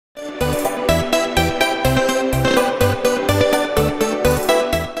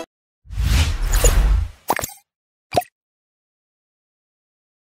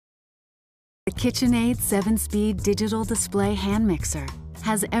The KitchenAid 7-speed digital display hand mixer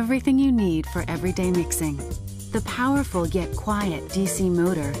has everything you need for everyday mixing. The powerful yet quiet DC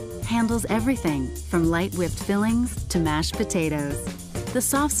motor handles everything from light whipped fillings to mashed potatoes. The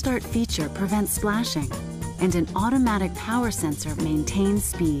soft start feature prevents splashing, and an automatic power sensor maintains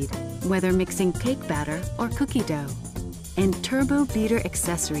speed, whether mixing cake batter or cookie dough. And turbo beater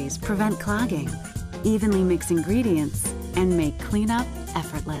accessories prevent clogging, evenly mix ingredients, and make cleanup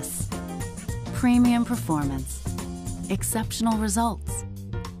effortless. Premium performance, exceptional results,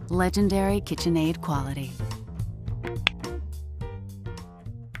 legendary KitchenAid quality.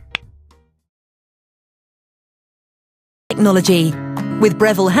 Technology. With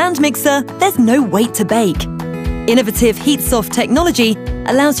Breville hand mixer, there's no wait to bake. Innovative heat-soft technology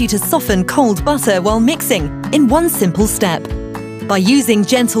allows you to soften cold butter while mixing in one simple step. By using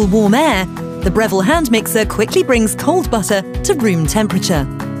gentle warm air, the Breville hand mixer quickly brings cold butter to room temperature.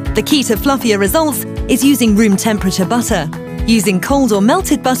 The key to fluffier results is using room temperature butter. Using cold or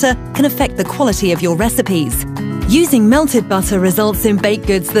melted butter can affect the quality of your recipes. Using melted butter results in baked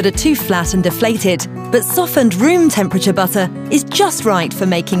goods that are too flat and deflated, but softened room temperature butter is just right for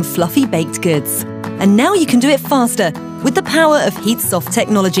making fluffy baked goods. And now you can do it faster with the power of heat-soft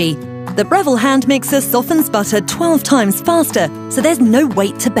technology. The Breville hand mixer softens butter 12 times faster, so there's no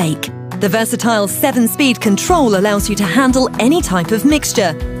wait to bake. The versatile 7-speed control allows you to handle any type of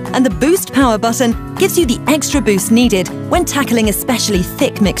mixture. And the boost power button gives you the extra boost needed when tackling especially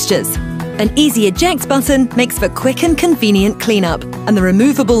thick mixtures. An easy eject button makes for quick and convenient cleanup, and the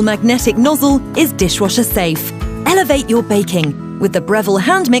removable magnetic nozzle is dishwasher safe. Elevate your baking with the Breville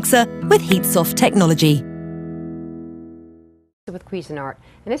hand mixer with heat-soft technology. With Cuisinart,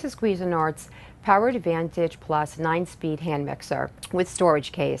 and this is Cuisinart's Power Advantage Plus 9-speed hand mixer with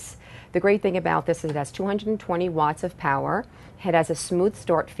storage case. The great thing about this is it has 220 watts of power. It has a smooth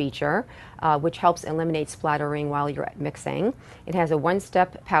start feature, which helps eliminate splattering while you're mixing. It has a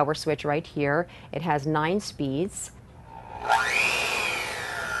one-step power switch right here. It has 9 speeds.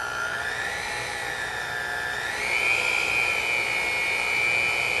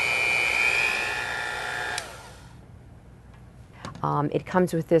 It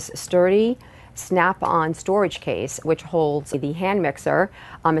comes with this sturdy snap-on storage case, which holds the hand mixer,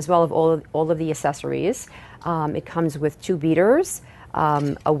 as well as all of the accessories. It comes with 2 beaters,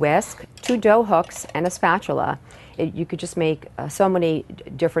 a whisk, 2 dough hooks, and a spatula. You could just make so many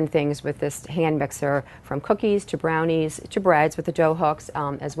different things with this hand mixer, from cookies to brownies to breads with the dough hooks,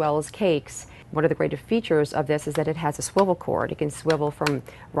 as well as cakes. One of the greater features of this is that it has a swivel cord. It can swivel from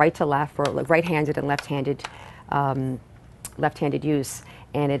right to left for right-handed and left-handed use,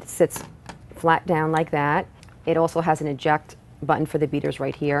 and it sits flat down like that. It also has an eject button for the beaters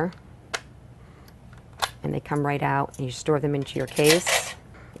right here, and they come right out, and you store them into your case.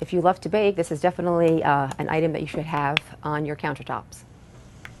 If you love to bake, this is definitely an item that you should have on your countertops.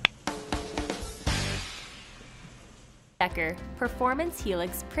 BLACK+DECKER Performance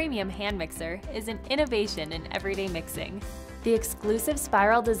Helix Premium Hand Mixer is an innovation in everyday mixing. The exclusive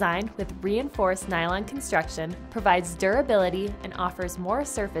spiral design with reinforced nylon construction provides durability and offers more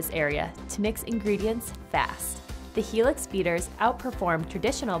surface area to mix ingredients fast. The Helix beaters outperform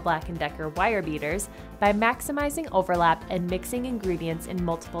traditional BLACK+DECKER wire beaters by maximizing overlap and mixing ingredients in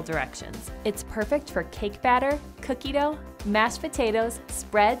multiple directions. It's perfect for cake batter, cookie dough, mashed potatoes,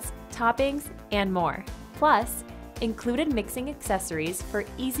 spreads, toppings, and more. Plus, included mixing accessories for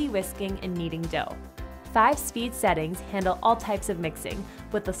easy whisking and kneading dough. 5 speed settings handle all types of mixing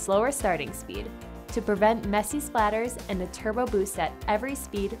with a slower starting speed to prevent messy splatters, and a turbo boost at every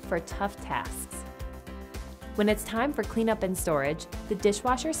speed for tough tasks. When it's time for cleanup and storage, the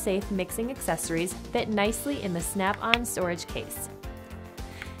dishwasher-safe mixing accessories fit nicely in the snap-on storage case.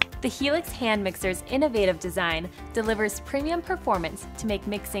 The Helix hand mixer's innovative design delivers premium performance to make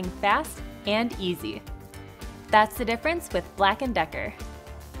mixing fast and easy. That's the difference with BLACK+DECKER.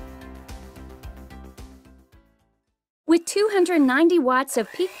 With 290 watts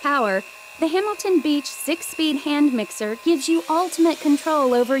of peak power, the Hamilton Beach 6-speed hand mixer gives you ultimate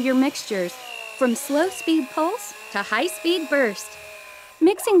control over your mixtures, from slow-speed pulse to high-speed burst.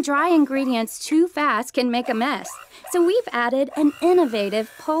 Mixing dry ingredients too fast can make a mess, so we've added an innovative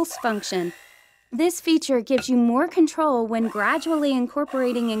pulse function. This feature gives you more control when gradually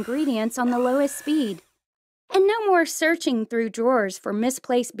incorporating ingredients on the lowest speed. And no more searching through drawers for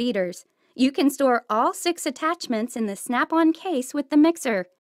misplaced beaters. You can store all 6 attachments in the snap-on case with the mixer.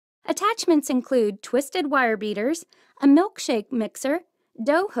 Attachments include twisted wire beaters, a milkshake mixer,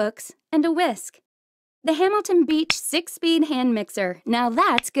 dough hooks, and a whisk. The Hamilton Beach 6-speed hand mixer. Now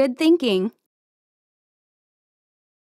that's good thinking.